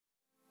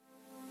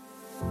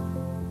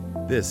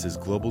This is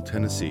Global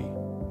Tennessee,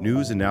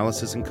 news,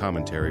 analysis, and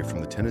commentary from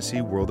the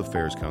Tennessee World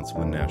Affairs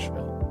Council in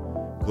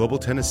Nashville. Global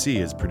Tennessee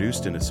is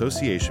produced in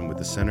association with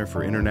the Center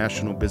for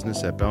International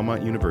Business at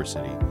Belmont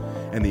University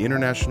and the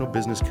International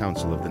Business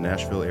Council of the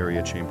Nashville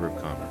Area Chamber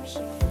of Commerce.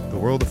 The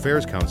World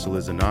Affairs Council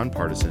is a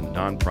nonpartisan,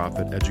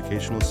 nonprofit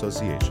educational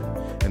association,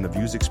 and the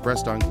views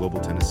expressed on Global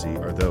Tennessee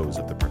are those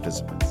of the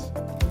participants.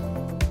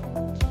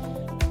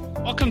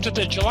 Welcome to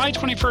the July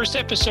 21st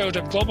episode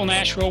of Global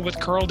Nashville with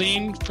Carl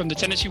Dean from the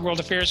Tennessee World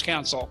Affairs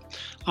Council.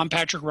 I'm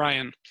Patrick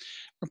Ryan.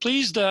 We're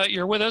pleased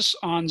you're with us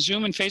on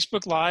Zoom and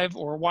Facebook Live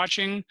or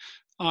watching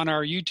on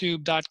our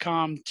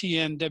youtube.com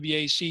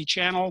TNWAC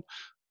channel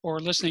or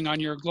listening on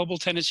your Global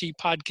Tennessee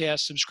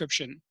podcast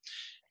subscription.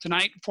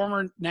 Tonight,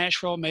 former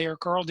Nashville Mayor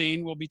Carl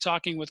Dean will be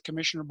talking with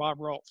Commissioner Bob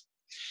Rolfe.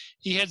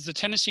 He heads the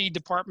Tennessee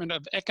Department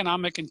of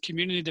Economic and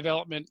Community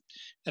Development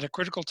at a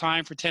critical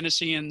time for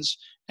Tennesseans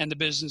and the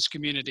business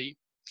community.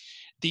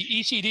 The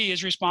ECD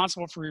is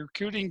responsible for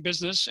recruiting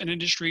business and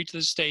industry to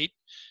the state,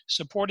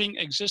 supporting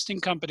existing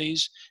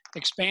companies,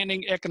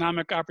 expanding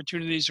economic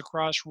opportunities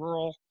across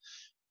rural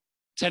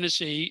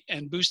Tennessee,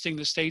 and boosting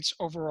the state's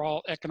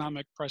overall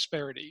economic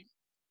prosperity.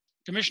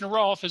 Commissioner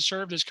Rolfe has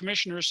served as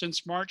commissioner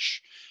since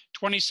March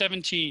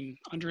 2017.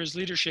 Under his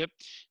leadership,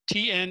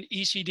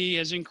 TNECD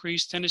has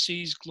increased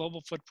Tennessee's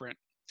global footprint.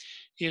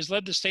 He has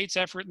led the state's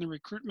effort in the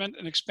recruitment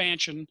and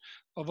expansion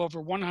of over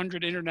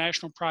 100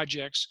 international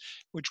projects,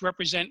 which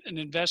represent an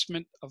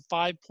investment of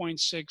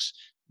 $5.6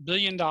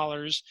 billion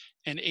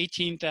and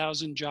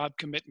 18,000 job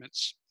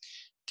commitments.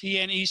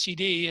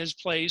 TNECD has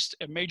placed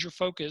a major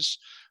focus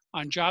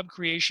on job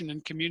creation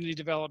and community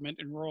development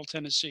in rural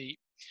Tennessee.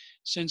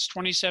 Since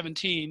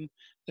 2017,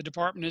 the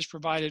department has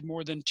provided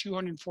more than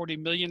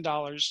 $240 million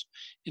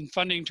in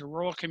funding to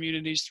rural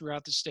communities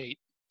throughout the state.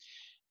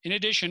 In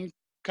addition,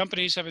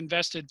 companies have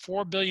invested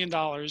 $4 billion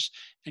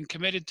and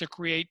committed to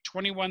create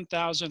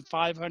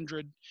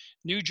 21,500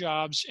 new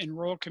jobs in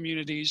rural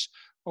communities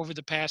over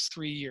the past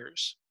 3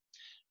 years.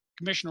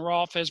 Commissioner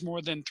Rolfe has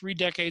more than 3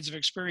 decades of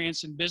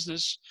experience in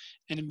business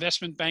and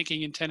investment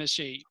banking in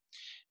Tennessee.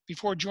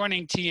 Before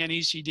joining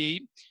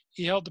TNECD,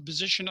 he held the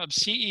position of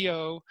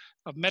CEO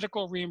of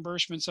Medical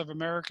Reimbursements of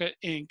America,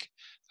 Inc.,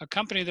 a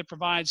company that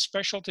provides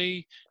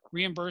specialty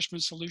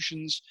reimbursement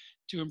solutions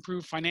to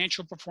improve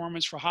financial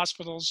performance for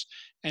hospitals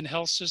and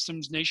health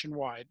systems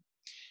nationwide.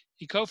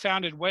 He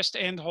co-founded West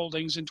End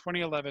Holdings in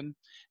 2011,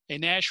 a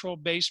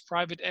Nashville-based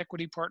private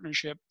equity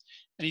partnership,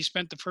 and he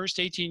spent the first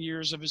 18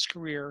 years of his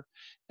career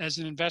as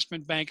an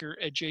investment banker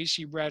at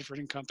J.C.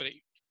 Bradford &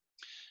 Company.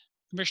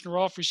 Commissioner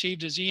Rolfe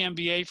received his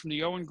EMBA from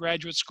the Owen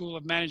Graduate School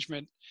of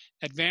Management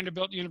at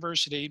Vanderbilt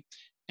University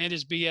and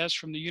his BS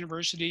from the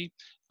University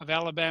of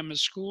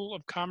Alabama's School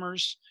of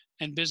Commerce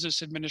and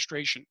Business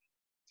Administration.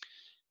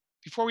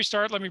 Before we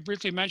start, let me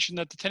briefly mention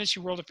that the Tennessee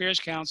World Affairs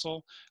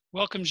Council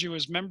welcomes you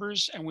as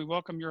members, and we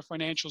welcome your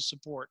financial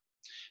support.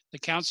 The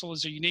Council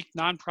is a unique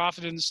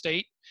nonprofit in the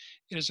state.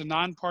 It is a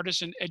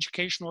nonpartisan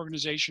educational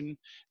organization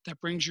that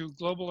brings you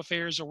global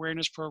affairs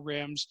awareness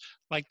programs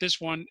like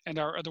this one and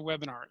our other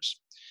webinars.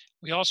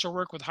 We also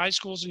work with high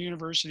schools and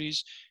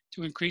universities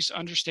to increase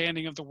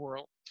understanding of the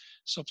world.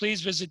 So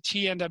please visit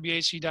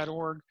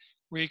tnwac.org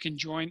where you can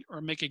join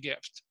or make a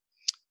gift.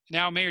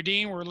 Now, Mayor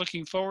Dean, we're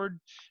looking forward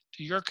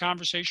to your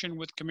conversation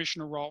with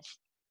Commissioner Rolfe.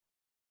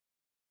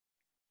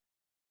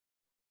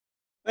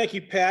 Thank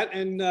you, Pat.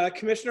 And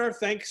Commissioner,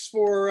 thanks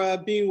for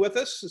being with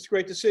us. It's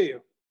great to see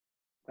you.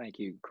 Thank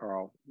you,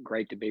 Carl.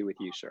 Great to be with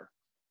you, sir.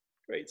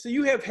 Great. So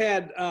you have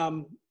had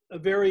a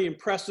very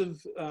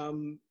impressive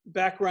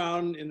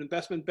background in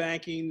investment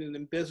banking and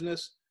in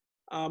business.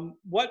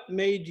 What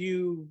made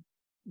you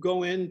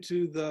go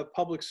into the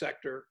public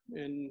sector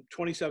in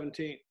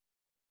 2017?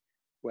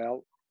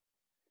 Well,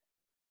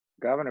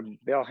 Governor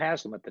Bill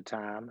Haslam at the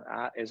time,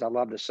 as I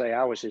love to say,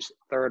 I was his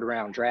third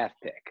round draft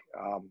pick.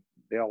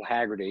 Bill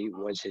Hagerty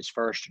was his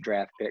first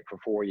draft pick for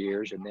 4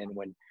 years. And then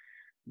when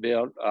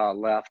Bill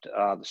left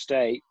the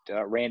state,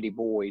 Randy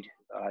Boyd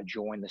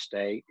joined the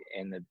state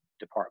in the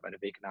Department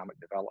of Economic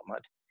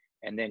Development.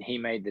 And then he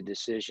made the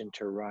decision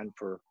to run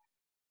for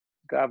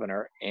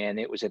governor. And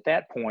it was at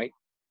that point,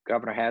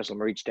 Governor Haslam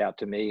reached out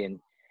to me, and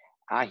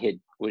I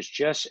was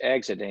just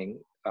exiting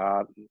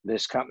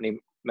this company,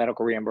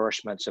 Medical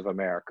Reimbursements of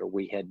America.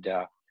 We had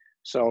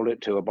sold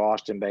it to a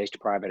Boston-based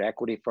private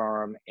equity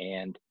firm,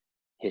 and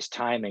his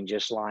timing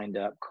just lined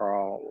up,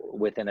 Carl,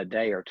 within a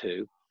day or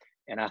two.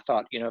 And I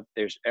thought, if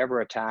there's ever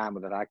a time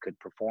that I could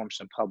perform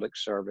some public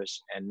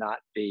service and not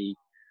be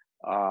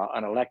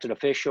an elected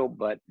official,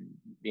 but,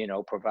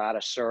 provide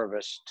a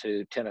service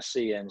to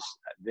Tennesseans,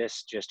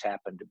 this just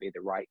happened to be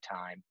the right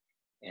time.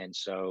 And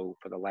so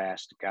for the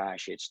last,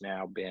 it's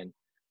now been,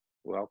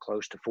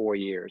 close to 4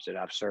 years that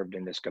I've served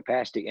in this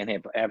capacity and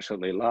have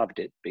absolutely loved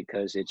it,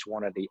 because it's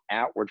one of the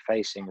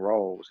outward-facing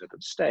roles of the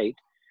state.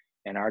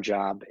 And our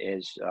job,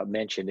 as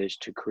mentioned, is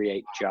to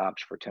create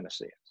jobs for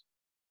Tennesseans.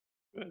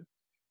 Good.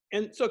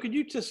 And so could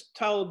you just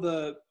tell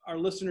our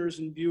listeners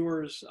and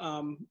viewers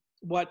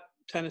what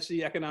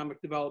Tennessee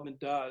Economic Development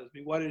does? I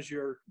mean, what is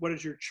your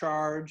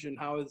charge, and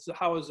how is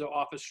the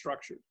office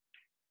structured?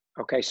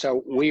 Okay,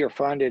 so we are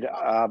funded,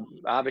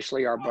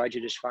 obviously our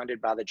budget is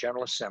funded by the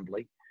General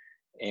Assembly,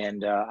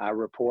 and I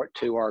report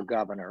to our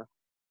governor,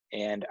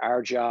 and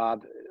our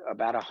job,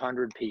 about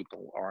 100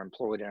 people are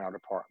employed in our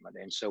department.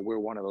 And so we're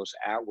one of those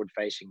outward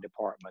facing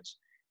departments,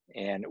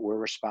 and we're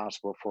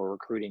responsible for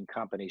recruiting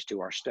companies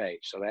to our state.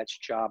 So that's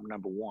job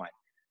number one.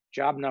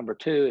 Job number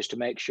two is to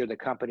make sure the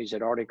companies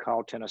that already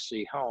call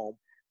Tennessee home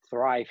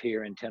thrive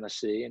here in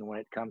Tennessee. And when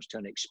it comes to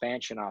an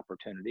expansion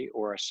opportunity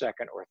or a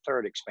second or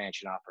third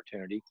expansion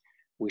opportunity,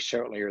 we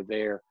certainly are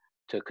there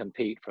to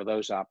compete for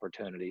those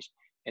opportunities.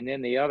 And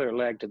then the other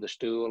leg to the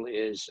stool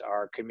is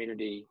our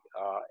community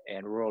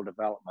and rural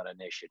development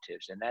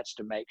initiatives. And that's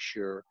to make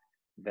sure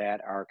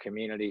that our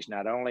communities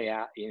not only,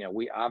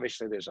 we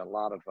obviously there's a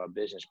lot of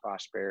business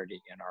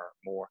prosperity in our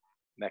more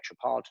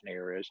metropolitan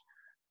areas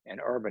and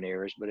urban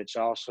areas, but it's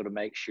also to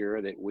make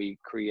sure that we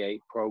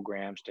create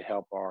programs to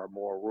help our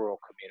more rural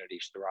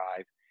communities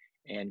thrive.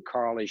 And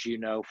Carl, as you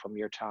know from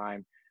your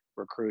time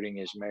recruiting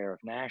as mayor of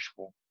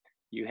Nashville,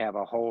 you have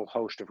a whole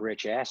host of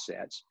rich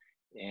assets.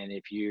 And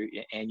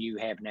you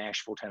have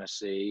Nashville,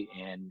 Tennessee,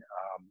 and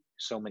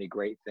so many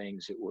great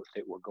things that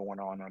were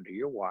going on under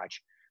your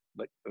watch.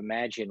 But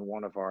imagine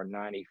one of our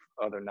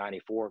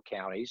 94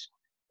 counties,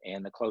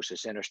 and the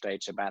closest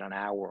interstate's about an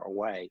hour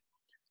away.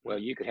 Well,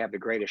 you could have the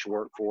greatest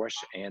workforce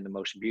and the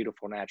most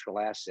beautiful natural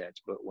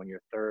assets, but when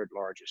your third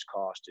largest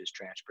cost is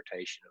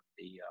transportation of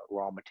the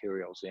raw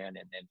materials in and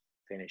then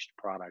finished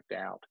product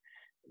out,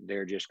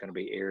 they're just going to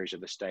be areas of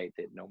the state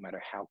that no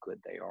matter how good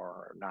they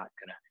are not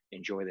going to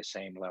enjoy the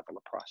same level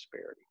of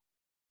prosperity.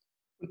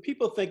 When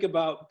people think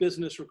about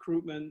business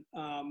recruitment,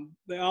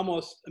 they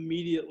almost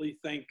immediately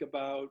think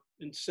about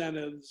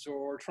incentives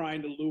or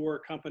trying to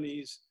lure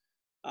companies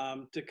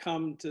to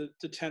come to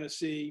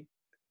Tennessee.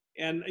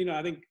 And,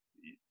 I think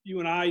you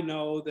and I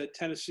know that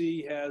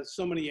Tennessee has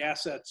so many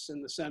assets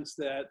in the sense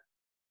that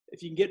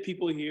if you can get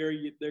people here,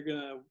 they're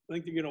going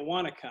to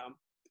want to come.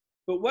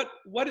 But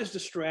what is the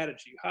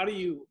strategy? How do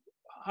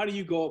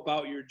you go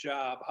about your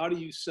job? How do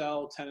you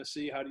sell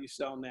Tennessee? How do you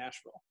sell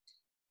Nashville?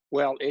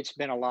 Well, it's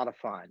been a lot of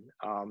fun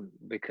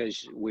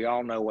because we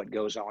all know what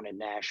goes on in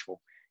Nashville.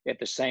 At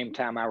the same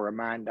time, I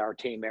remind our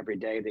team every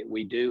day that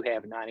we do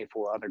have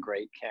 94 other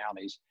great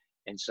counties.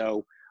 And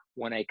so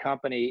when a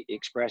company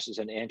expresses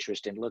an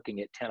interest in looking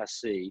at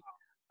Tennessee,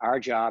 our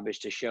job is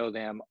to show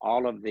them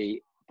all of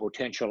the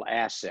potential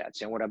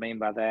assets. And what I mean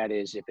by that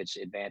is if it's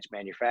advanced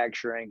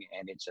manufacturing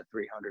and it's a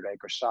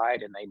 300-acre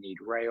site and they need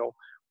rail,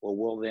 well,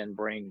 we'll then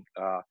bring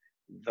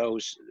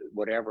those,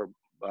 whatever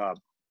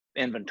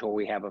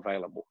inventory we have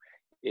available.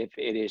 If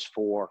it is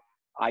for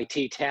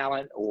IT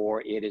talent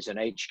or it is an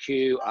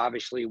HQ,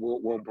 obviously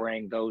we'll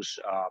bring those,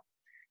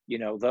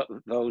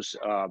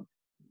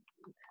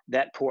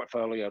 that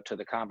portfolio to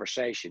the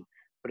conversation.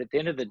 But at the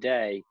end of the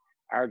day,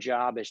 our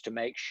job is to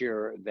make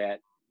sure that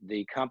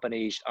the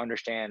companies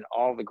understand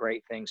all the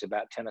great things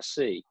about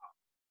Tennessee.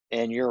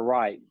 And you're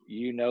right,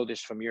 you know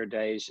this from your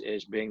days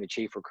as being the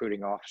chief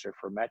recruiting officer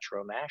for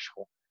Metro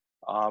Nashville.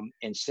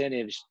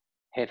 Incentives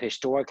have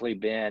historically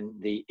been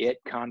the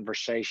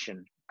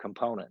conversation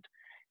component.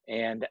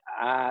 And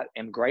I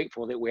am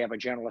grateful that we have a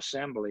General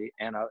Assembly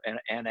and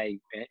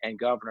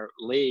Governor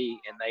Lee,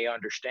 and they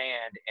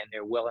understand and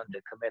they're willing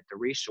to commit the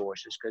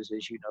resources because,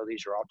 as you know,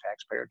 these are all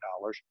taxpayer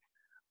dollars.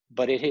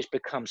 But it has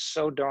become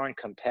so darn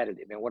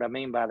competitive. And what I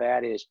mean by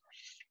that is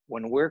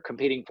when we're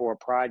competing for a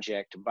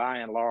project, by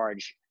and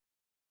large,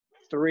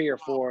 3 or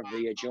 4 of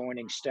the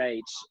adjoining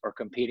states are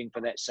competing for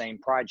that same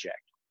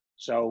project.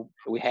 So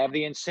we have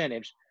the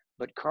incentives,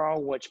 but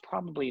Carl, what's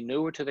probably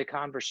newer to the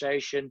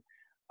conversation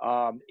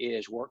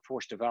is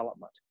workforce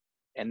development.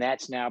 And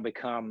that's now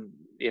become,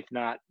 if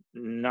not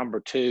number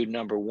 2,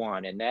 number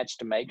 1. And that's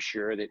to make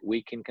sure that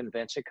we can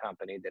convince a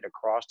company that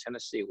across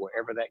Tennessee,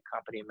 wherever that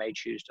company may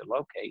choose to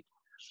locate,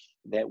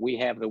 that we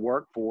have the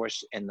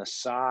workforce and the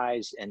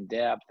size and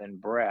depth and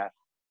breadth,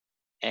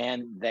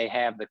 and they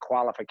have the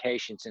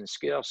qualifications and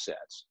skill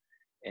sets.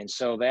 And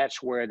so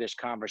that's where this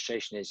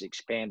conversation has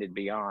expanded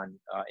beyond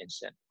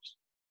incentives.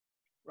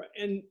 Right.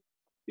 And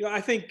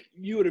I think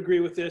you would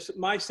agree with this.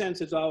 My sense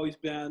has always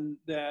been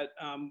that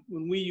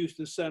when we used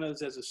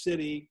incentives as a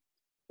city,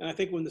 and I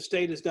think when the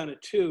state has done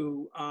it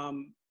too,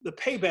 the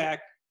payback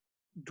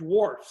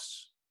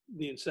dwarfs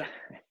the incentive.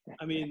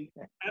 I mean,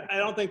 I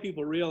don't think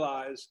people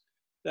realize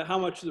that how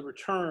much the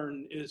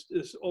return is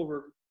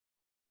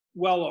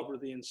well over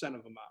the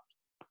incentive amount.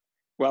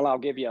 Well, I'll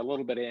give you a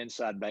little bit of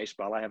inside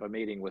baseball. I have a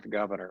meeting with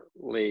Governor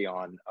Lee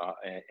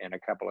and a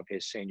couple of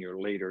his senior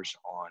leaders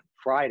on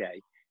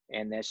Friday,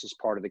 and this is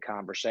part of the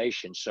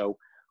conversation. So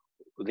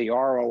the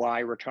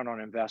ROI, return on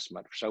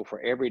investment. So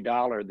for every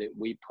dollar that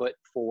we put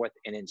forth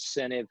in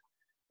incentive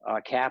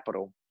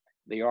capital,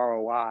 the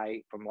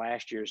ROI from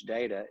last year's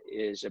data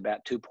is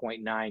about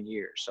 2.9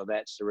 years. So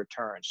that's the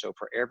return. So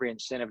for every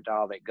incentive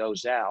dollar that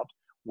goes out,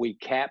 we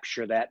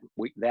capture that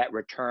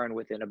return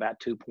within about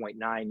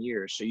 2.9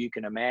 years. So you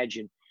can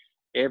imagine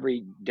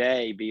every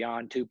day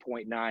beyond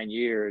 2.9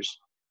 years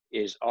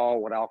is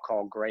all what I'll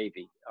call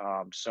gravy.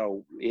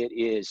 So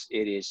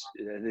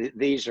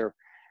these are,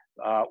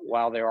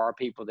 while there are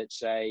people that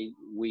say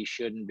we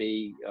shouldn't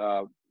be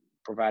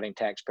providing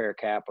taxpayer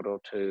capital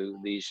to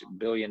these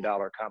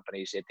billion-dollar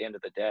companies, at the end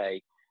of the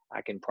day,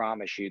 I can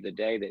promise you the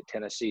day that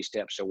Tennessee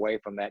steps away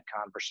from that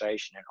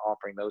conversation and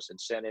offering those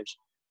incentives,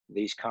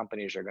 these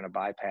companies are going to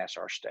bypass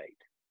our state.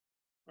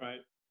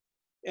 Right.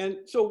 And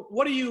so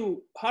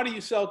how do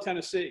you sell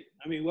Tennessee?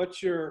 I mean,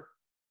 what's your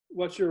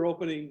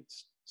opening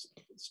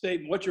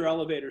statement? What's your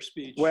elevator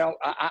speech? Well,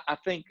 I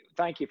think,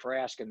 thank you for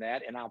asking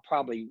that. And I'll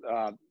probably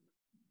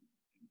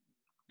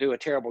do a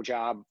terrible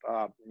job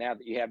now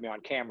that you have me on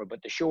camera,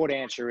 but the short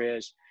answer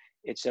is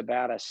it's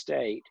about a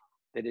state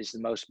that is the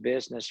most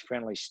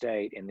business-friendly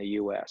state in the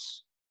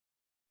U.S.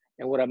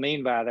 And what I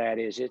mean by that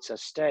is it's a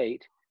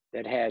state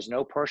that has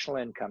no personal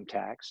income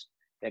tax,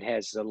 that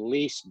has the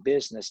least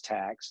business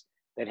tax,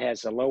 that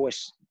has the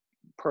lowest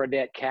per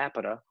debt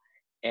capita,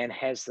 and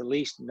has the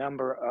least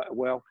number.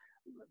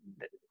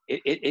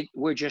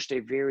 We're just a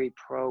very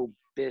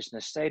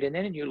pro-business state. And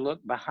then you look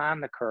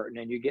behind the curtain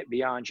and you get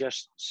beyond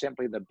just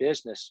simply the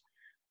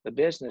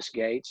business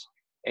gates,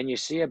 and you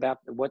see about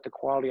what the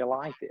quality of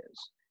life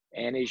is.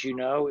 And as you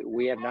know,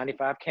 we have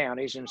 95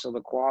 counties, and so the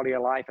quality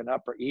of life in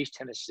Upper East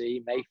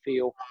Tennessee may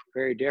feel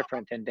very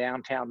different than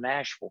downtown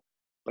Nashville.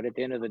 But at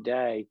the end of the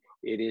day,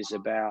 it is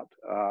about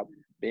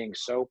being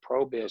so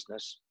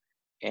pro-business,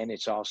 and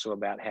it's also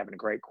about having a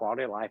great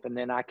quality of life. And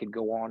then I could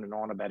go on and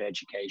on about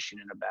education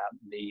and about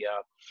the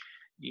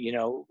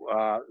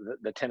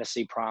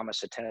Tennessee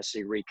Promise, the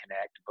Tennessee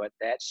Reconnect. But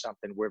that's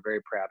something we're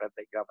very proud of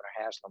that Governor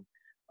Haslam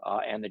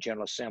and the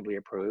General Assembly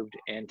approved.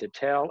 And to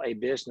tell a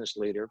business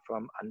leader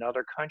from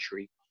another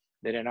country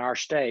that in our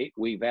state,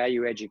 we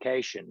value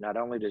education. Not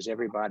only does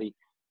everybody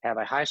have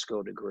a high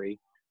school degree,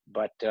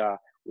 but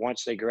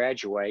once they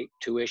graduate,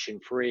 tuition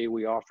free,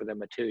 we offer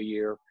them a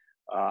 2-year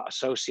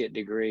associate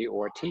degree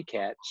or a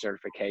TCAT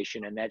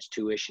certification, and that's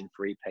tuition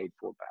free, paid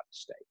for by the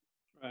state.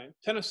 Right.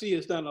 Tennessee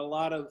has done a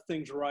lot of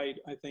things right,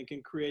 I think,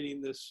 in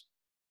creating this,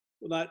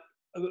 not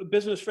a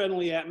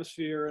business-friendly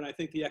atmosphere, and I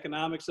think the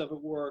economics of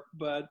it work,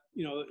 but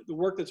the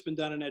work that's been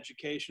done in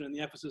education and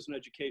the emphasis on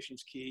education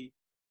is key.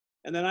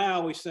 And then I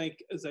always think,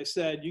 as I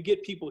said, you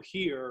get people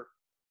here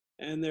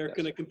and they're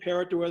going to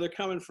compare it to where they're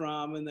coming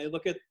from, and they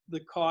look at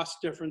the cost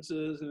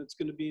differences, and it's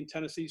going to be in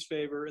Tennessee's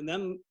favor. And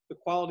then the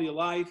quality of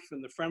life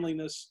and the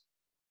friendliness,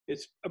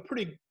 it's a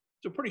pretty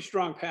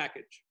strong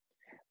package.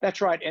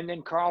 That's right. And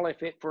then, Carl,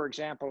 if it, for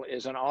example,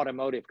 is an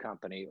automotive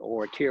company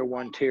or a tier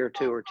 1, tier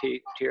 2, or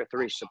tier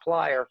 3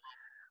 supplier,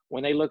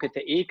 when they look at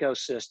the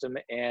ecosystem,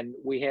 and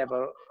we have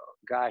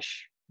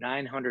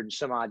 900 and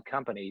some odd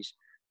companies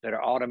that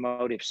are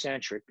automotive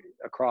centric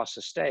across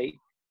the state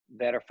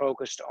that are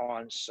focused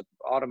on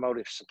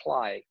automotive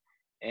supply.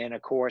 And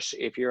of course,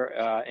 if you're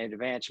an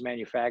advanced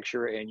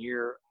manufacturer and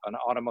you're an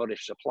automotive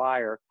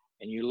supplier,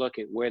 and you look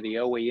at where the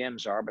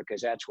OEMs are,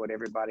 because that's what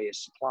everybody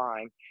is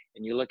supplying,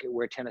 and you look at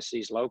where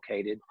Tennessee's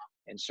located,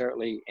 and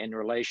certainly in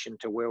relation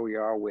to where we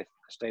are with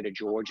the state of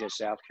Georgia,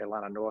 South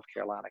Carolina, North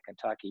Carolina,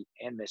 Kentucky,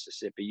 and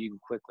Mississippi, you can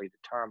quickly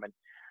determine.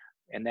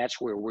 And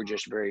that's where we're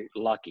just very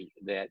lucky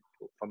that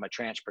from a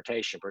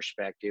transportation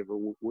perspective,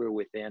 we're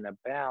within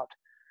about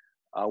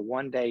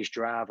 1 day's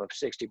drive of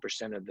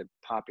 60% of the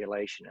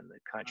population in the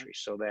country.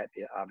 So that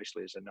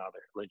obviously is another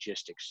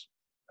logistics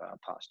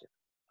positive.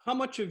 How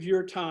much of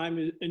your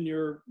time and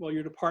your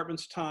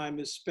department's time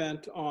is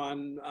spent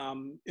on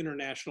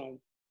international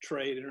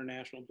trade,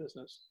 international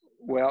business?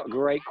 Well,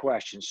 great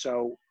question.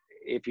 So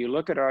if you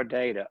look at our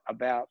data,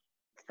 about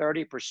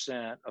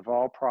 30% of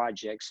all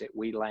projects that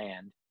we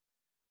land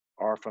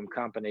are from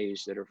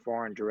companies that are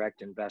foreign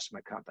direct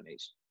investment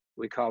companies.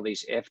 We call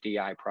these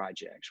FDI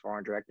projects,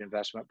 foreign direct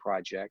investment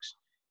projects.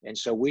 And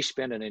so we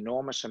spend an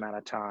enormous amount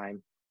of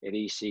time at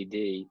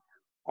ECD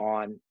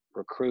on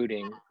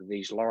recruiting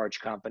these large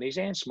companies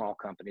and small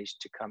companies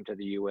to come to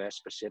the U.S.,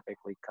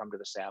 specifically come to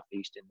the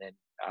Southeast, and then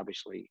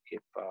obviously,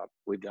 if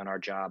we've done our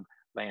job,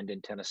 land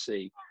in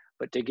Tennessee.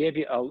 But to give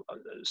you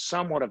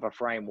somewhat of a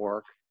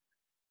framework,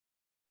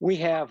 we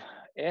have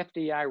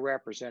FDI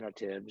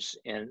representatives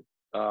in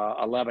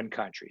 11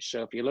 countries.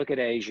 So if you look at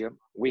Asia,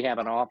 we have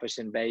an office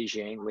in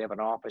Beijing, we have an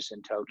office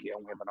in Tokyo,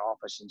 and we have an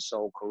office in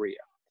Seoul, Korea.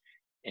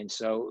 And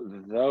so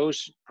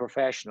those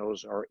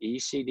professionals are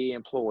ECD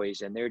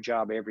employees, and their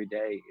job every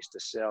day is to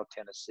sell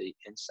Tennessee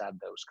inside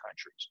those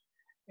countries.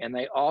 And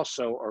they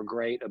also are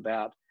great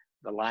about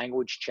the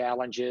language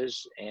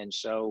challenges. And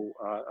so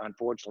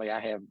unfortunately,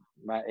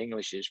 my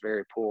English is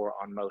very poor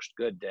on most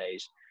good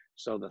days.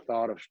 So the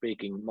thought of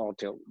speaking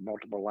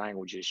multiple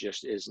languages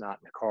just is not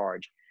in the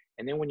cards.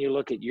 And then when you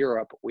look at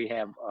Europe, we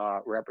have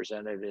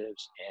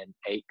representatives in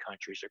 8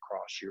 countries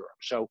across Europe.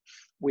 So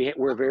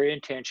we're very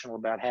intentional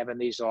about having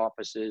these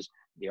offices.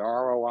 The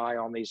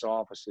ROI on these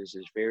offices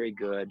is very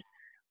good.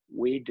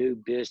 We do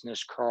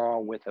business,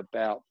 Carl, with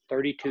about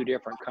 32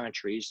 different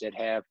countries that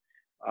have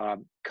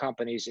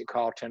companies that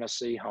call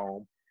Tennessee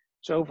home.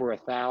 It's over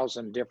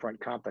 1,000 different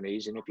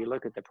companies. And if you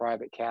look at the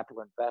private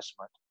capital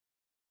investment,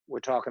 we're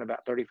talking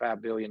about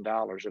 $35 billion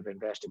of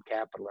invested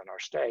capital in our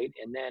state.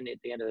 And then at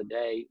the end of the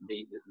day,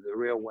 the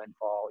real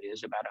windfall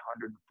is about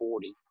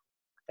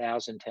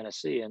 140,000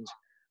 Tennesseans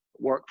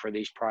work for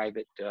these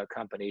private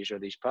companies or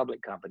these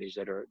public companies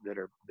that are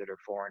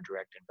foreign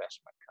direct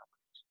investment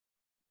companies.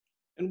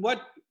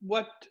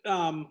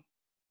 And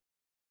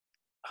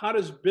how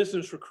does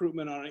business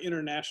recruitment on an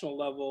international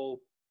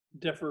level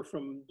differ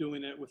from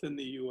doing it within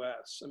the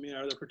U.S.? I mean,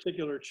 are there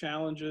particular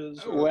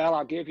challenges? Well,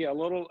 I'll give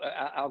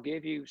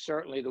you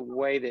certainly the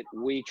way that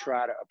we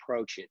try to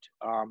approach it.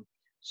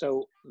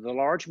 So the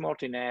large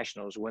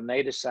multinationals, when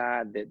they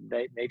decide that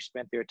they've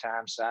spent their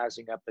time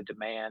sizing up the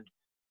demand,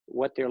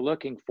 what they're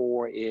looking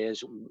for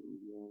is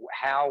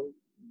how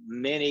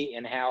many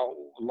and how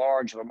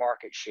large of a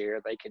market share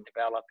they can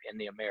develop in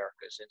the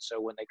Americas. And so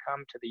when they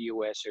come to the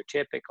U.S., they're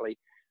typically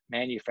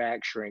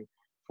manufacturing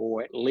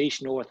for at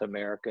least North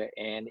America,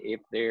 and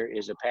if there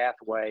is a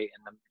pathway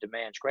and the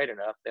demand's great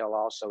enough, they'll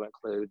also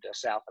include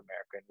South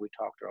America. And we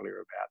talked earlier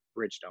about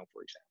Bridgestone,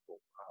 for example,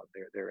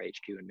 their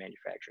HQ in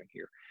manufacturing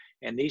here.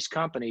 And these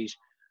companies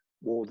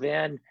will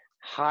then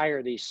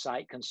hire these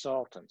site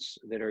consultants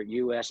that are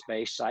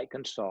US-based site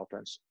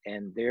consultants,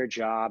 and their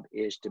job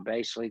is to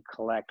basically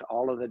collect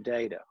all of the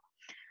data.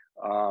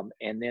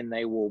 And then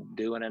they will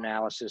do an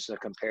analysis, a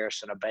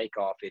comparison, a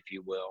bake-off, if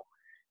you will.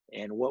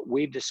 And what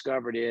we've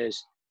discovered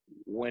is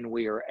when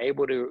we are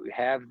able to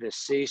have the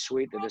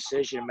C-suite, the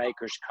decision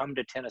makers come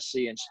to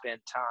Tennessee and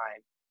spend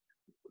time,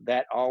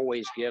 that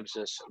always gives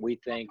us, we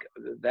think,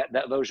 that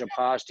those are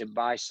positive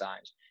buy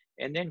signs.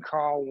 And then,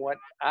 Carl, what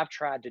I've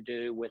tried to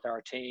do with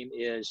our team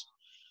is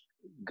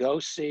go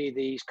see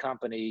these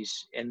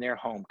companies in their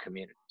home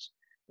communities.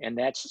 And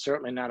that's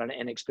certainly not an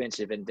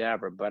inexpensive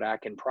endeavor, but I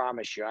can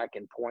promise you, I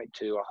can point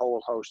to a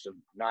whole host of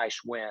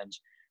nice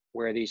wins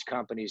where these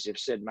companies have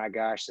said, my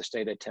gosh, the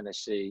state of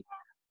Tennessee,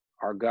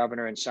 our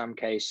governor in some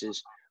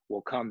cases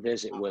will come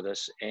visit with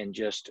us, and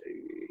just,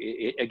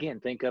 again,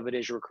 think of it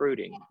as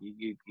recruiting.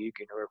 You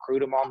can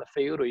recruit them on the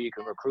field, or you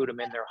can recruit them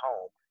in their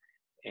home.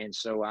 And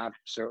so I've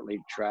certainly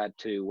tried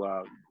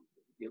to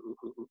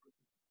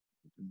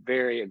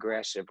very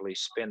aggressively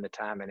spend the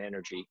time and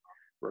energy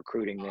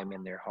recruiting them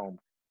in their home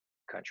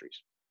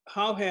countries.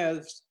 How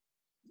has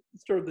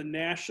sort of the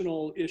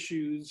national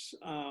issues,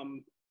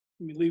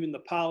 leaving the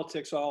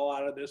politics all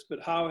out of this,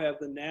 but how have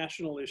the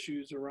national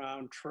issues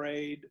around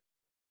trade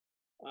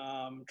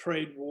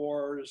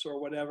wars or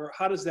whatever,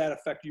 how does that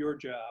affect your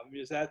job?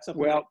 Is that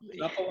something that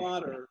comes up a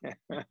lot? Or?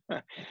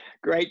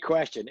 Great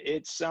question.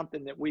 It's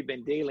something that we've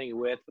been dealing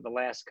with for the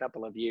last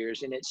couple of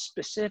years, and it's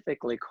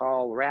specifically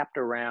wrapped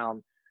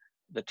around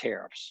the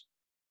tariffs.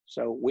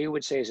 So we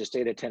would say, as a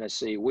state of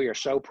Tennessee, we are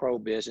so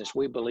pro-business,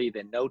 we believe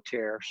in no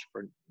tariffs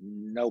for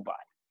nobody.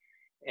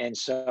 And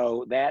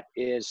so that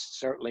is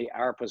certainly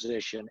our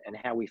position and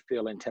how we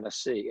feel in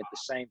Tennessee. At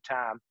the same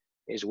time,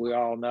 as we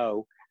all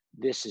know,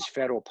 this is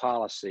federal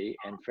policy,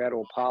 and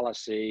federal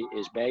policy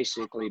is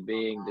basically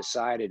being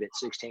decided at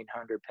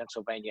 1600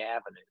 Pennsylvania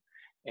Avenue.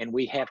 And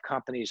we have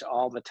companies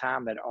all the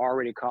time that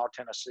already call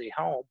Tennessee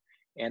home,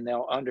 and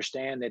they'll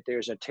understand that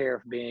there's a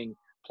tariff being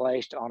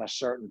placed on a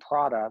certain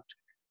product,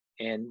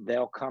 and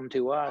they'll come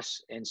to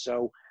us. And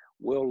so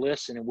we'll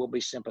listen and we'll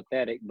be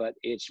sympathetic, but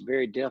it's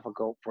very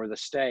difficult for the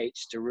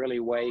states to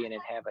really weigh in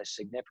and have a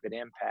significant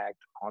impact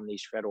on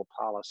these federal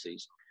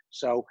policies.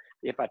 So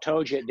if I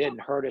told you it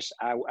didn't hurt us,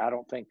 I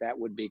don't think that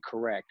would be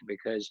correct,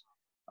 because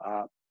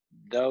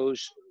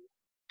those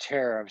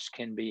tariffs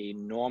can be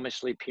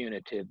enormously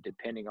punitive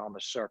depending on the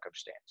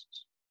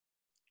circumstances.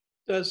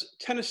 Does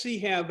Tennessee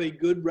have a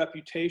good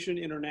reputation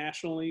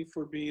internationally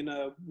for being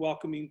a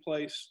welcoming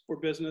place for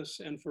business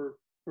and for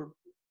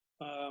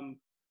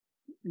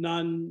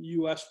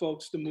non-U.S.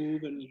 folks to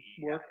move and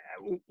work?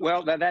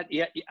 Well,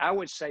 yeah, I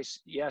would say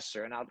yes,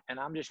 sir. And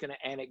I'm just going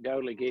to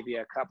anecdotally give you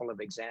a couple of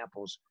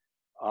examples.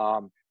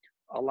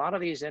 A lot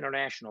of these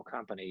international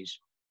companies,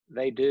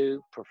 they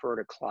do prefer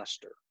to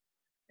cluster.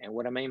 And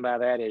what I mean by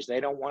that is they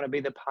don't want to be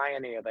the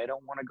pioneer. They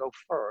don't want to go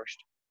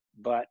first.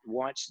 But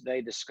once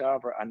they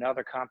discover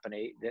another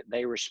company that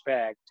they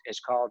respect is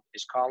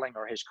calling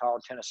or has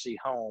called Tennessee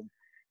home,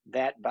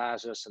 that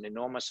buys us an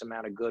enormous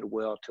amount of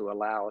goodwill to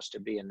allow us to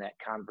be in that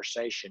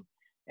conversation.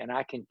 And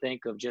I can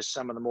think of just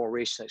some of the more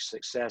recent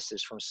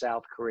successes from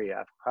South Korea.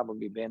 I've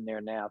probably been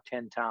there now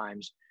 10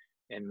 times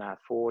in my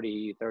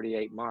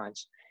 38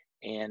 months.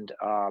 And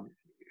of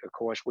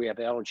course, we have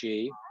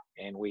LG,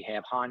 and we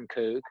have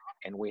Hankook,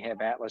 and we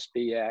have Atlas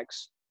BX,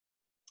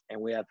 and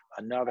we have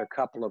another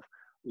couple of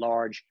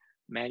large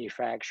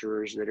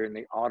manufacturers that are in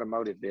the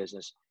automotive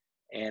business.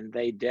 And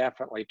they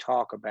definitely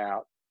talk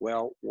about,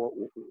 well,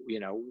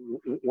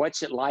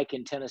 what's it like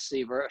in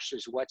Tennessee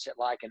versus what's it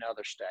like in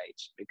other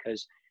states?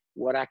 Because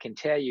what I can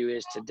tell you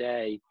is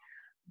today,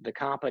 the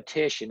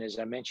competition, as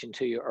I mentioned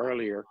to you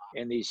earlier,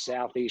 in these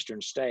southeastern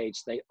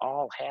states, they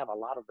all have a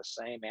lot of the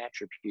same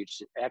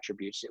attributes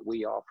that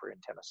we offer in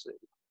Tennessee.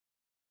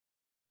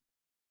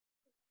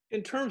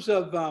 In terms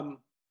of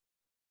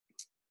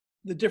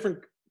the different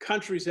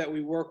countries that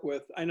we work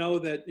with, I know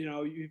that,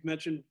 you've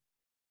mentioned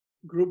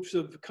groups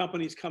of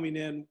companies coming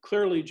in.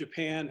 Clearly,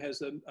 Japan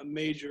has a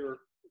major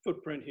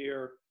footprint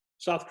here.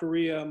 South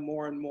Korea,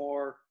 more and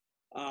more.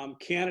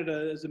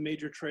 Canada is a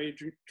major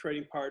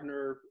trading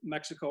partner.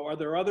 Mexico. Are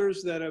there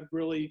others that have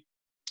really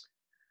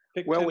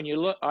picked Well, up? when you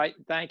look,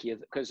 thank you,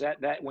 because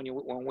that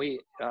when we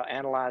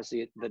analyze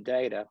the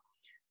data,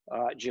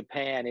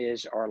 Japan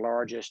is our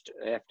largest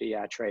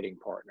FDI trading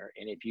partner,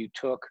 and if you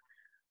took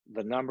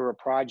the number of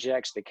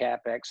projects, the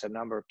capex, the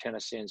number of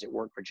Tennesseans that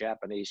work for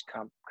Japanese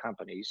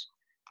companies,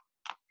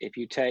 if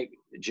you take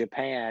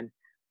Japan,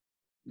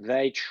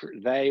 they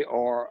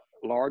are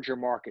larger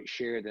market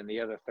share than the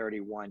other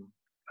 31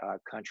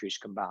 countries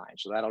combined.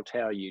 So that'll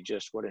tell you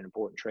just what an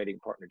important trading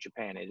partner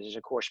Japan is.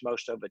 Of course,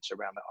 most of it's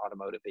around the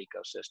automotive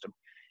ecosystem.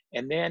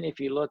 And then if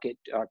you look at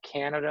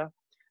Canada,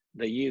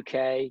 the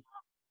UK,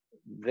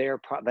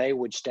 they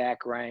would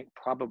stack rank.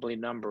 Probably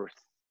number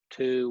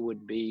 2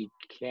 would be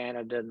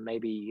Canada,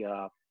 maybe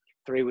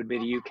 3 would be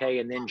the UK,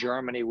 and then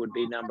Germany would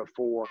be number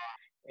 4.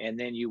 And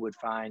then you would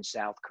find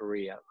South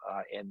Korea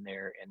in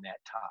there in that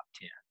top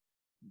 10.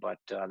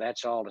 But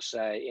that's all to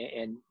say.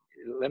 And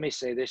let me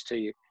say this to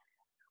you.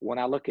 When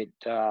I look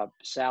at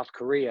South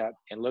Korea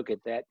and look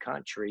at that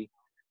country,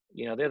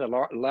 you know, they're the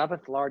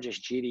 11th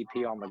largest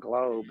GDP on the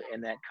globe,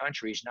 and that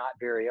country is not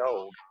very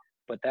old.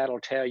 But that'll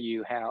tell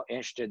you how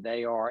interested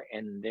they are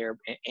in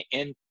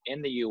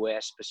the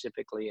U.S.,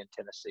 specifically in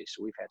Tennessee.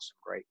 So we've had some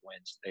great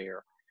wins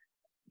there.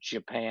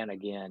 Japan,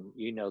 again,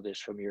 you know this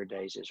from your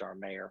days as our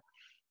mayor.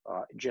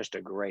 Just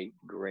a great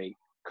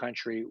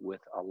country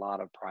with a lot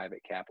of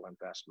private capital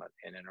investment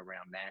in and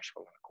around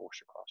Nashville, and of course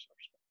across our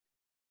state.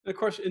 And of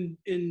course,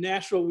 in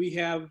Nashville, we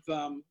have,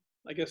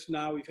 I guess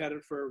now we've had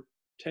it for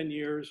 10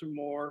 years or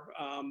more,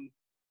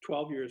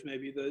 12 years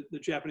maybe, the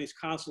Japanese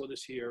consulate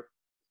is here.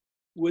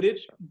 Would it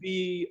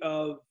be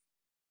of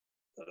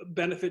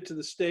benefit to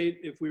the state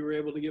if we were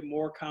able to get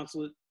more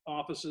consulate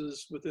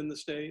offices within the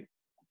state?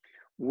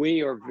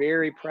 We are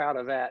very proud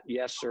of that,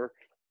 yes, sir.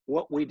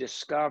 What we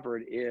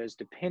discovered is,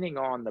 depending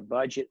on the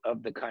budget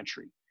of the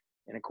country,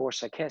 and of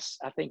course,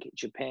 I think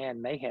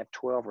Japan may have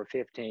 12 or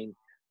 15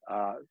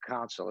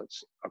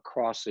 consulates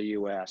across the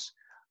U.S.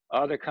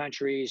 Other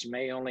countries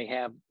may only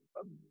have,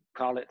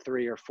 call it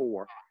 3 or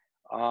 4.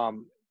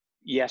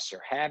 Yes, sir.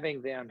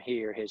 Having them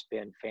here has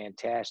been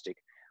fantastic.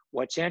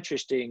 What's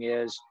interesting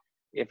is,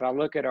 if I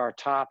look at our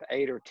top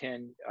 8 or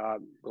 10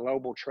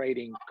 global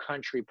trading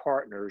country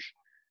partners,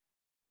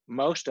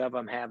 most of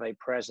them have a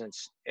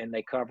presence, and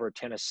they cover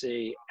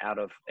Tennessee out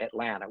of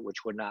Atlanta,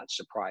 which would not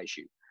surprise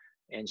you.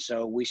 And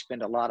so we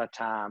spend a lot of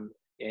time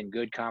in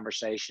good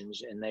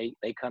conversations, and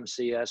they come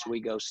see us, we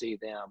go see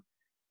them.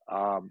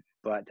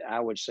 But I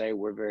would say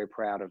we're very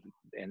proud of,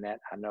 and that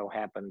I know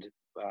happened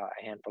a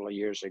handful of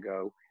years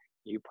ago.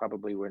 You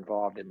probably were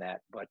involved in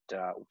that, but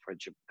for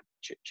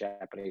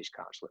Japanese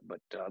consulate. But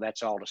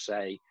that's all to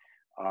say.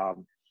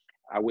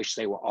 I wish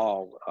they were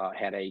all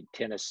had a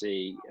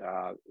Tennessee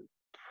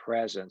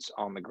presence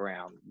on the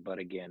ground, but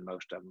again,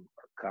 most of them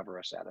cover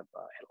us out of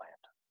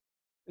Atlanta.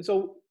 And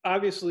so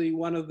obviously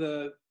one of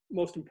the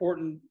most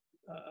important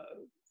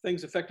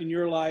things affecting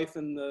your life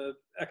and the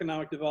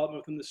economic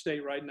development within the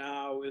state right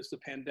now is the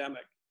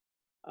pandemic.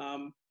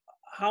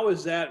 How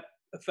has that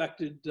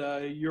affected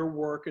your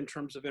work in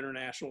terms of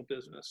international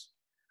business?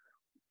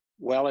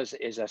 Well, as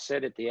I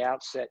said at the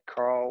outset,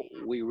 Carl,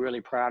 we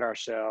really pride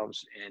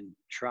ourselves in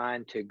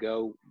trying to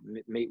go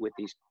meet with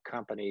these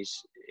companies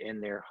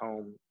in their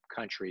home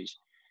countries.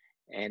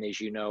 And as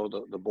you know,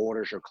 the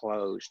borders are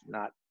closed,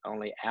 not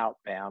only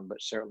outbound,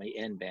 but certainly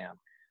inbound.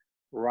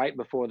 Right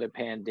before the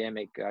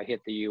pandemic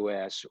hit the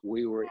U.S.,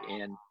 we were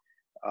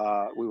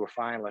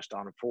finalists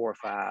on 4 or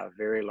 5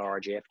 very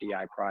large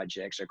FDI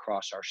projects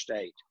across our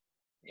state.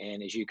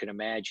 And as you can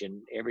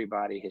imagine,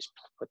 everybody has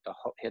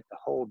hit the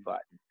hold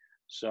button.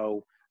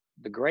 So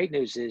the great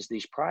news is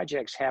these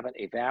projects haven't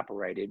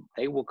evaporated.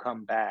 They will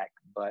come back,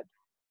 but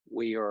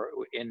we are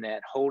in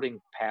that holding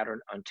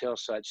pattern until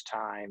such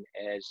time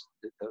as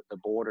the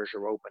borders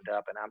are opened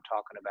up. And I'm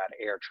talking about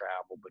air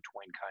travel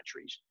between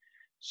countries.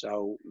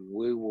 So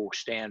we will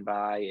stand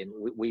by, and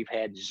we've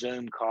had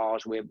Zoom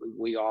calls.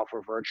 We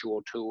offer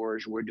virtual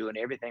tours. We're doing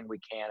everything we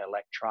can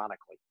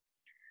electronically.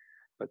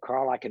 But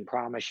Carl, I can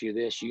promise you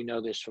this, you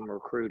know this from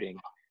recruiting.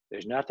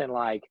 There's nothing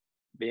like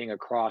being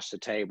across the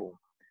table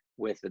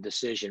with the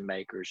decision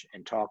makers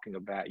and talking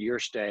about your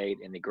state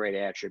and the great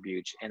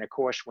attributes. And of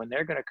course, when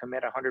they're going to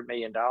commit $100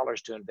 million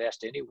to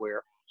invest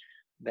anywhere,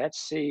 that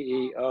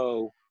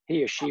CEO,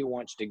 he or she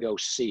wants to go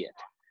see it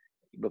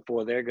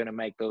before they're going to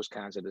make those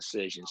kinds of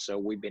decisions. So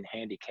we've been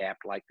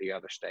handicapped like the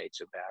other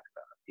states about,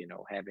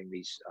 having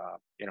these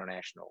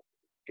international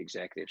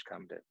executives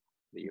come to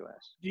the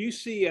U.S. Do you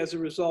see, as a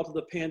result of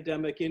the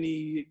pandemic,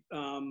 any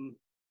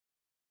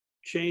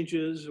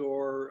changes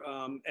or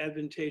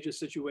advantageous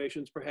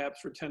situations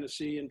perhaps for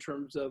Tennessee in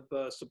terms of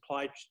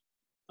supply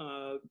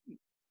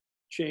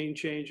chain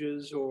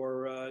changes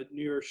or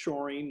near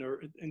shoring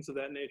or things of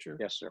that nature?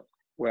 Yes, sir.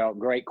 Well,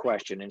 great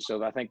question. And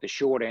so I think the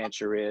short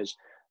answer is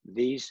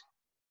these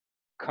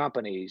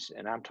companies,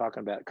 and I'm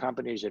talking about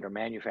companies that are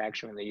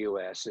manufacturing in the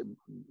U.S.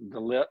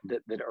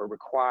 that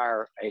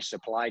require a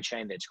supply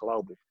chain that's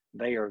global.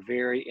 They are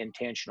very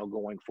intentional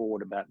going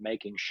forward about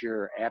making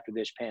sure after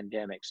this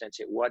pandemic, since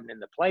it wasn't in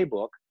the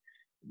playbook,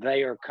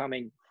 they are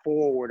coming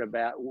forward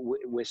about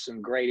with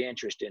some great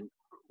interest in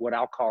what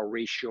I'll call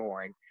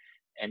reshoring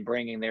and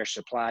bringing their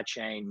supply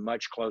chain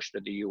much closer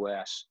to the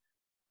U.S.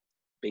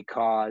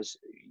 because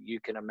you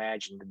can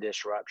imagine the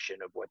disruption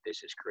of what this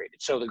has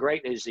created. So the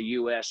great news, the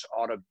U.S.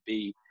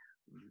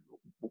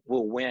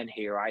 will win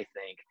here, I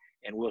think,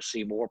 and we'll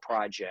see more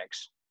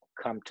projects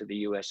come to the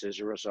U.S. as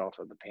a result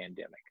of the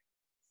pandemic.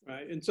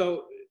 Right, and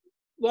so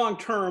long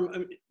term,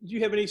 do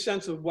you have any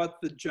sense of what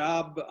the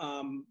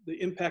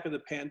impact of the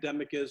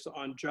pandemic is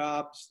on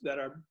jobs that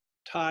are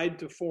tied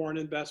to foreign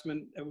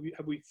investment?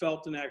 Have we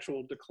felt an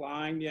actual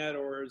decline yet,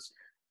 or is?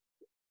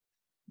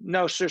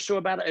 No, sir. So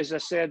about, as I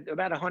said,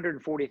 about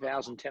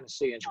 140,000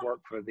 Tennesseans work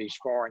for these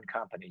foreign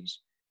companies.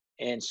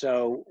 And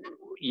so,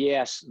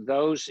 yes,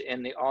 those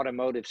in the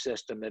automotive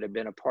system that have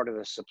been a part of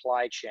the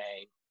supply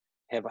chain,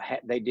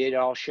 they did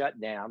all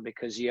shut down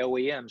because the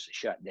OEMs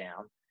shut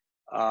down.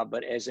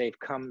 But as they've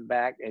come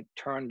back, it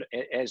turned,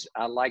 as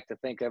I like to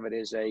think of it,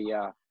 as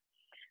a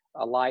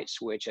light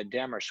switch, a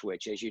dimmer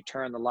switch. As you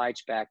turn the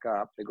lights back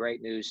up, the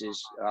great news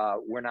is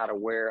we're not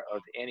aware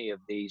of any of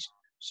these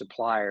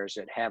suppliers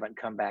that haven't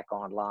come back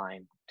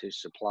online to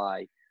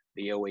supply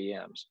the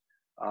OEMs.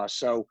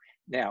 So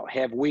now,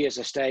 have we as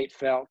a state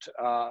felt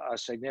a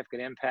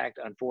significant impact?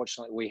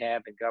 Unfortunately, we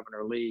have, and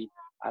Governor Lee,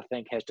 I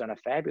think, has done a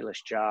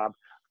fabulous job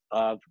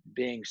of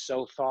being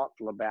so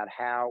thoughtful about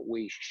how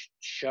we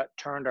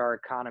turned our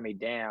economy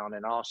down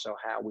and also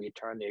how we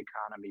turned the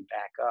economy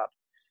back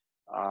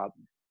up.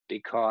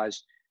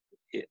 Because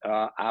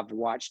I've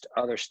watched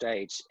other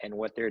states and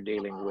what they're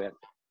dealing with.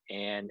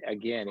 And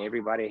again,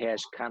 everybody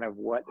has kind of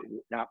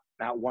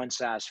not one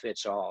size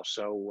fits all.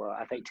 So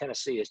I think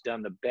Tennessee has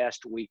done the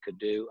best we could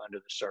do under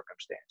the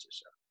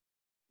circumstances.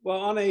 Well,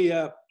 on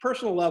a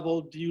personal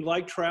level, do you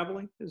like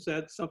traveling? Is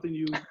that something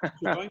you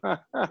enjoy?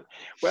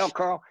 Well,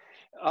 Carl,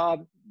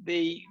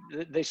 the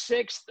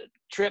sixth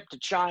trip to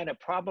China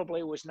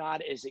probably was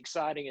not as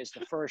exciting as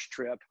the first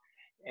trip.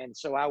 And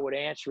so I would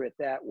answer it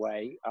that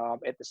way.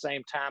 At the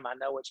same time, I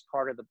know it's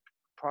part of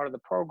the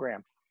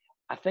program.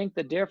 I think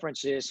the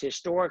difference is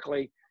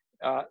historically,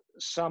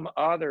 some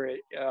other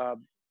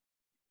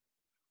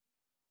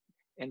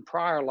in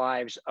prior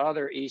lives,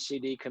 other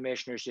ECD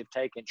commissioners have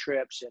taken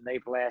trips and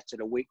they've lasted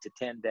a week to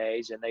 10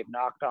 days and they've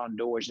knocked on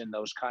doors in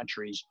those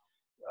countries.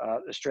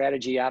 The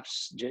strategy, and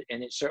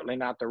it's certainly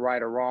not the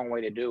right or wrong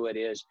way to do it,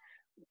 is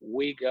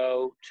we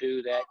go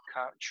to that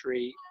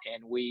country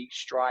and we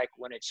strike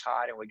when it's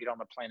hot and we get on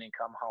the plane and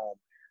come home.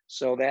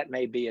 So that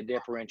may be a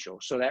differential.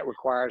 So that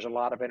requires a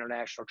lot of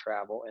international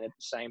travel. And at the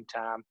same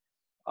time,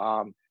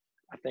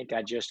 I think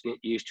I just get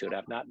used to it.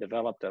 I've not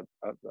developed a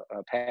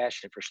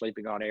passion for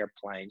sleeping on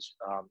airplanes.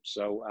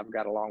 So I've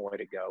got a long way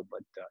to go.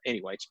 But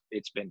anyway,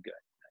 it's been good.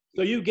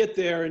 So you get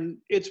there and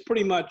it's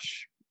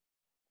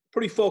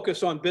pretty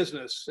focused on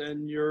business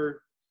and a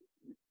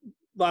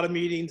lot of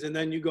meetings and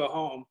then you go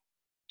home.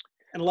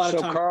 And a lot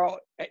of time. Carl,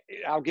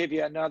 I'll give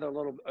you another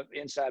little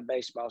inside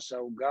baseball.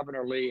 So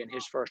Governor Lee, in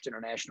his first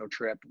international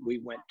trip, we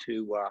went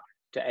to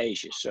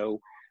Asia.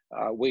 So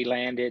we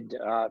landed,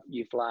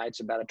 you fly, it's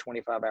about a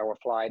 25-hour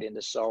flight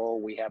into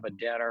Seoul. We have a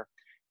dinner,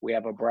 we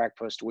have a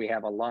breakfast, we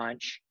have a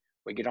lunch.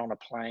 We get on a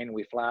plane,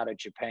 we fly to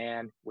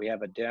Japan, we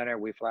have a dinner,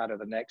 we fly to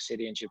the next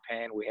city in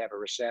Japan, we have a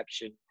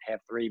reception, have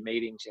 3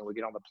 meetings, and we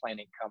get on the plane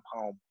and come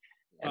home.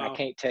 And I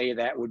can't tell you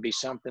that would be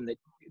something that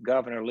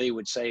Governor Lee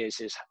would say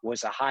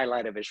was a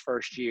highlight of his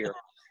first year.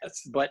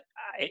 But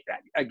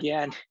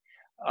again,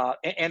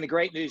 and the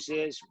great news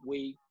is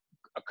we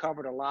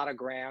covered a lot of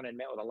ground and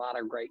met with a lot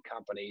of great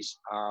companies.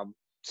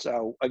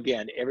 So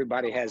again,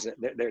 everybody has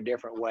their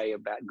different way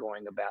about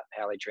going about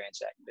how they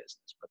transact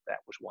business. But that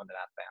was one that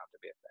I found to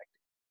be effective.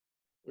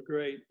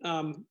 Great.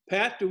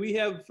 Pat, do we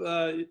have,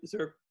 is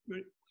there?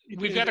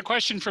 We've got a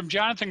question from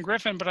Jonathan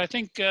Griffin, but I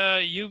think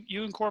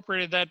you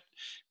incorporated that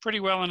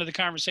pretty well into the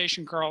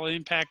conversation, Carl, the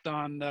impact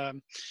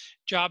on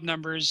job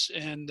numbers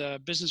and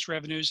business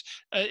revenues.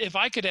 If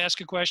I could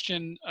ask a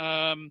question,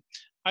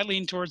 I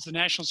lean towards the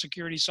national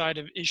security side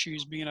of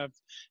issues, being a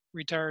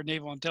retired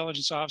naval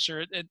intelligence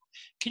officer.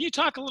 Can you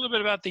talk a little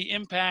bit about the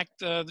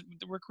impact?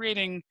 We're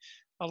creating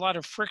a lot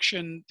of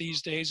friction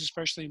these days,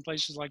 especially in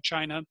places like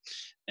China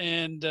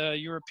and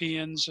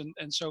Europeans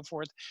and so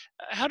forth.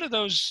 How do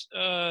those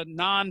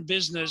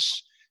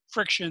non-business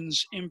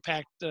frictions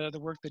impact the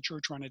work that you're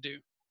trying to do?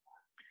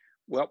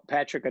 Well,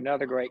 Patrick,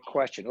 another great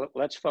question.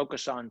 Let's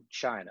focus on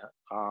China.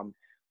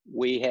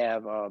 We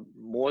have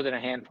more than a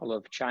handful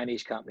of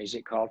Chinese companies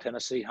that call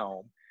Tennessee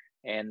home,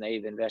 and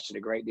they've invested a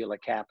great deal of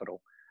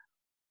capital.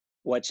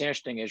 What's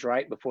interesting is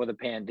right before the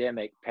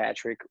pandemic,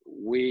 Patrick,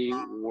 we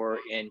were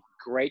in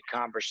great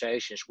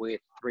conversations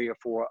with 3 or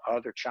 4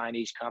 other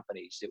Chinese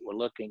companies that were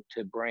looking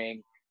to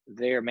bring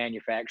their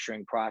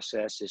manufacturing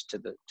processes to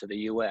the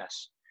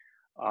U.S.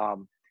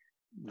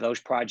 those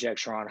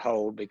projects are on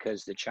hold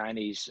because the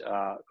Chinese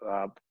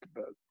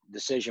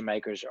decision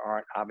makers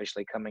aren't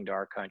obviously coming to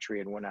our country,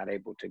 and we're not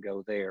able to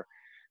go there.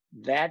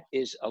 That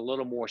is a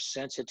little more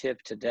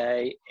sensitive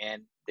today,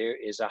 and there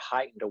is a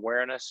heightened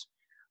awareness.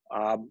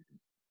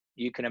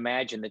 You can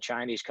imagine the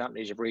Chinese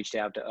companies have reached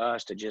out to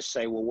us to just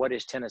say, well, what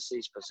is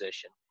Tennessee's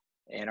position?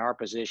 And our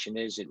position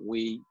is that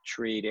we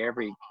treat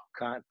every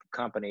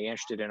company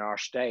interested in our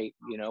state,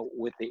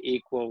 with the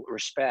equal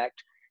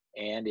respect.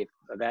 And if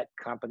that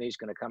company is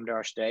going to come to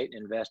our state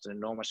and invest an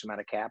enormous amount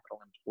of capital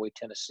and employ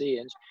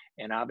Tennesseans,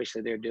 and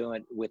obviously they're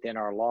doing within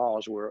our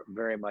laws, we're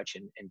very much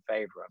in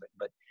favor of it.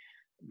 But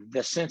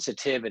the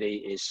sensitivity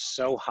is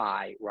so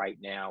high right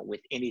now with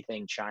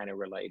anything China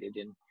related.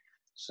 And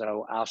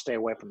so I'll stay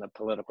away from the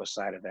political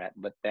side of that,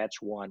 but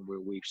that's one where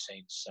we've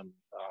seen some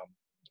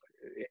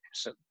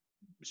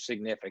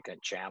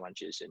significant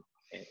challenges.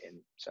 And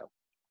so.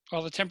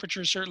 Well, the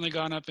temperature's certainly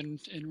gone up in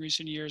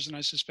recent years, and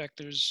I suspect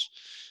there's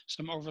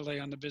some overlay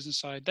on the business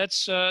side.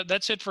 That's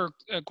it for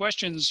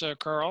questions,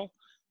 Carl.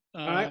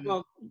 All right.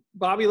 Well,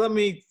 Bobby, let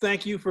me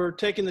thank you for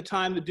taking the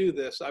time to do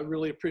this. I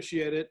really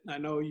appreciate it. I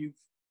know you've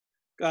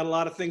got a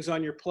lot of things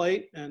on your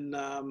plate, and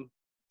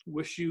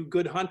wish you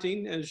good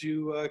hunting as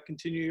you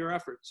continue your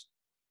efforts.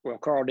 Well,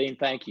 Carl Dean,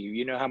 thank you.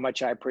 You know how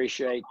much I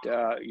appreciate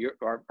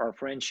our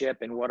friendship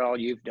and what all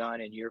you've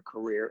done in your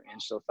career. And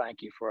so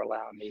thank you for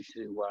allowing me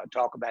to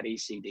talk about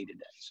ECD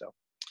today. So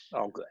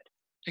all good.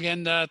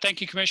 Again, thank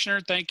you, Commissioner.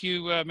 Thank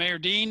you, Mayor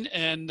Dean.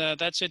 And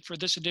that's it for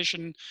this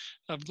edition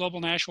of Global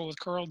Nashville with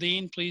Carl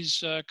Dean.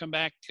 Please come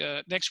back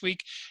next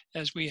week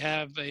as we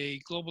have a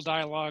global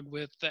dialogue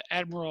with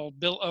Admiral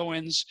Bill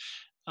Owens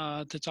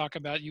to talk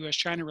about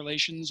U.S.-China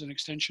relations, an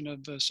extension of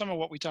some of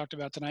what we talked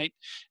about tonight,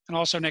 and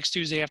also next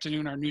Tuesday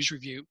afternoon, our news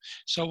review.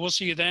 So we'll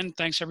see you then.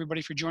 Thanks,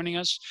 everybody, for joining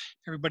us.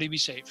 Everybody be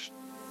safe.